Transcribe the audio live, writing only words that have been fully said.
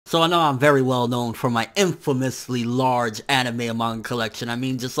So I know I'm very well known for my infamously large anime and manga collection. I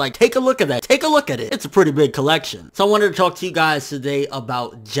mean, just like, take a look at that. Take a look at it. It's a pretty big collection. So I wanted to talk to you guys today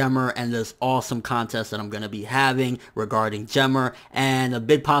about GEMR and this awesome contest that I'm going to be having regarding GEMR and a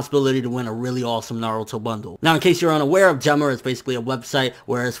big possibility to win a really awesome Naruto bundle. Now, in case you're unaware of GEMR, it's basically a website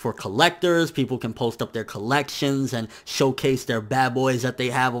where it's for collectors. People can post up their collections and showcase their bad boys that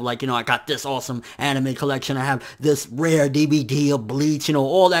they have of like, I got this awesome anime collection. I have this rare DVD of Bleach,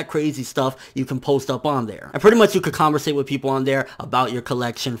 all that crazy stuff you can post up on there. And pretty much you could conversate with people on there about your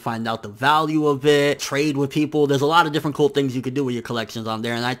collection, find out the value of it, trade with people. There's a lot of different cool things you could do with your collections on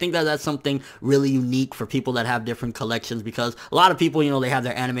there. And I think that that's something really unique for people that have different collections, because a lot of people, they have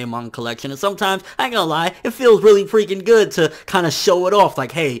their anime manga collection. And sometimes, I ain't gonna lie, it feels really freaking good to kind of show it off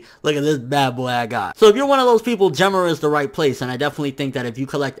like, hey, look at this bad boy I got. So if you're one of those people, GEMR is the right place. And I definitely think that if you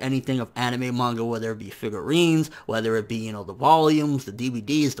collect anything of anime manga, whether it be figurines, whether it be, the volumes, the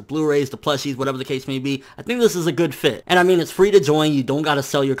DVDs, the Blu-rays, the plushies, whatever the case may be, I think this is a good fit. And I mean, it's free to join. You don't got to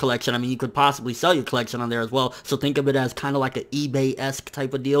sell your collection. I mean, you could possibly sell your collection on there as well. So think of it as kind of like an eBay-esque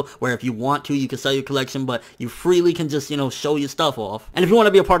type of deal, where if you want to, you can sell your collection, but you freely can just, show your stuff off. And if you want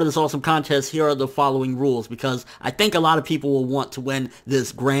to be a part of this awesome contest, here are the following rules, because I think a lot of people will want to win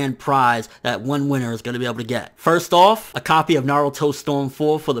this grand prize that one winner is going to be able to get. First off, a copy of Naruto Storm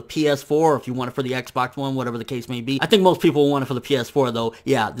 4 for the PS4, or if you want it for the Xbox One, whatever the case may be. I think most people will want it for the PS4 though.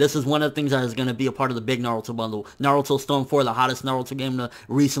 Yeah, this is one of the things that is going to be a part of the big Naruto bundle. Naruto Storm 4, the hottest Naruto game to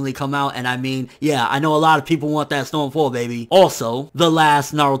recently come out, and I mean, yeah, I know a lot of people want that Storm 4, baby. Also, the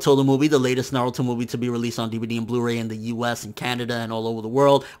last Naruto the movie, the latest Naruto movie to be released on DVD and Blu-ray in the US and Canada and all over the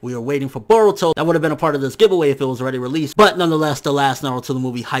world. We are waiting for Boruto. That would have been a part of this giveaway if it was already released, but nonetheless, the last Naruto the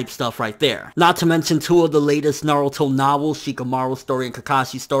movie hype stuff right there. Not to mention two of the latest Naruto novels, Shikamaru's story and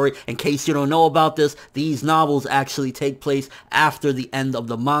Kakashi's story. In case you don't know about this, these novels actually take place after the end of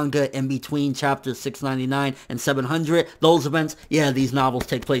the manga, in between chapters 699 and 700. Those events, yeah, these novels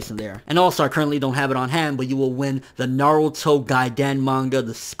take place in there. And also, I currently don't have it on hand, but you will win the Naruto Gaiden manga,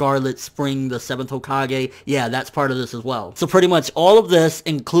 the Scarlet Spring, the 7th Hokage. Yeah, that's part of this as well. So pretty much all of this,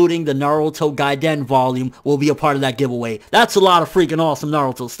 including the Naruto Gaiden volume, will be a part of that giveaway. That's a lot of freaking awesome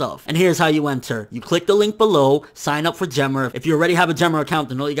Naruto stuff. And here's how you enter. You click the link below, sign up for GEMR. If you already have a GEMR account,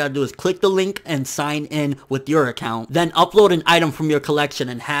 then all you gotta do is click the link and sign in with your account. Then upload an item from your collection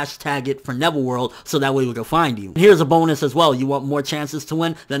and hashtag it ForneverWorld, so that way we can find you. And here's a bonus as well. You want more chances to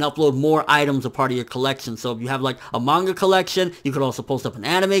win? Then upload more items a part of your collection. So if you have like a manga collection, you could also post up an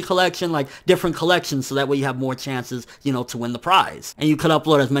anime collection, like different collections, so that way you have more chances, to win the prize. And you could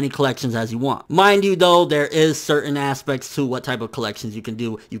upload as many collections as you want. Mind you though, there is certain aspects to what type of collections you can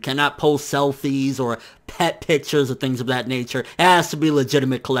do. You cannot post selfies or pet pictures or things of that nature. It has to be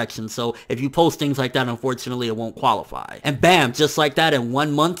legitimate collections. So if you post things like that, unfortunately, it won't qualify. And bam, just like that, in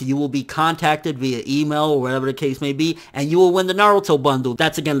 1 month, you will be contacted via email or whatever the case may be, and you will win the Naruto bundle.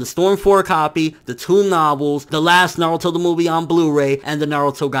 That's again the Storm 4 copy, the 2 novels, the last Naruto the movie on Blu-ray, and the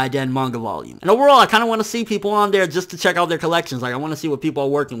Naruto Gaiden manga volume. And overall, I kind of want to see people on there just to check out their collections. Like, I want to see what people are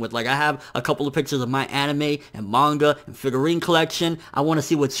working with. Like, I have a couple of pictures of my anime and manga and figurine collection. I want to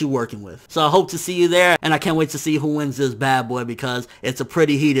see what you're working with. So I hope to see you there, and I can't wait to see who wins this bad boy, because it's a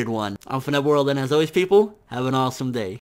pretty heated one. I'm ForneverWorld, and as always, people, have an awesome day.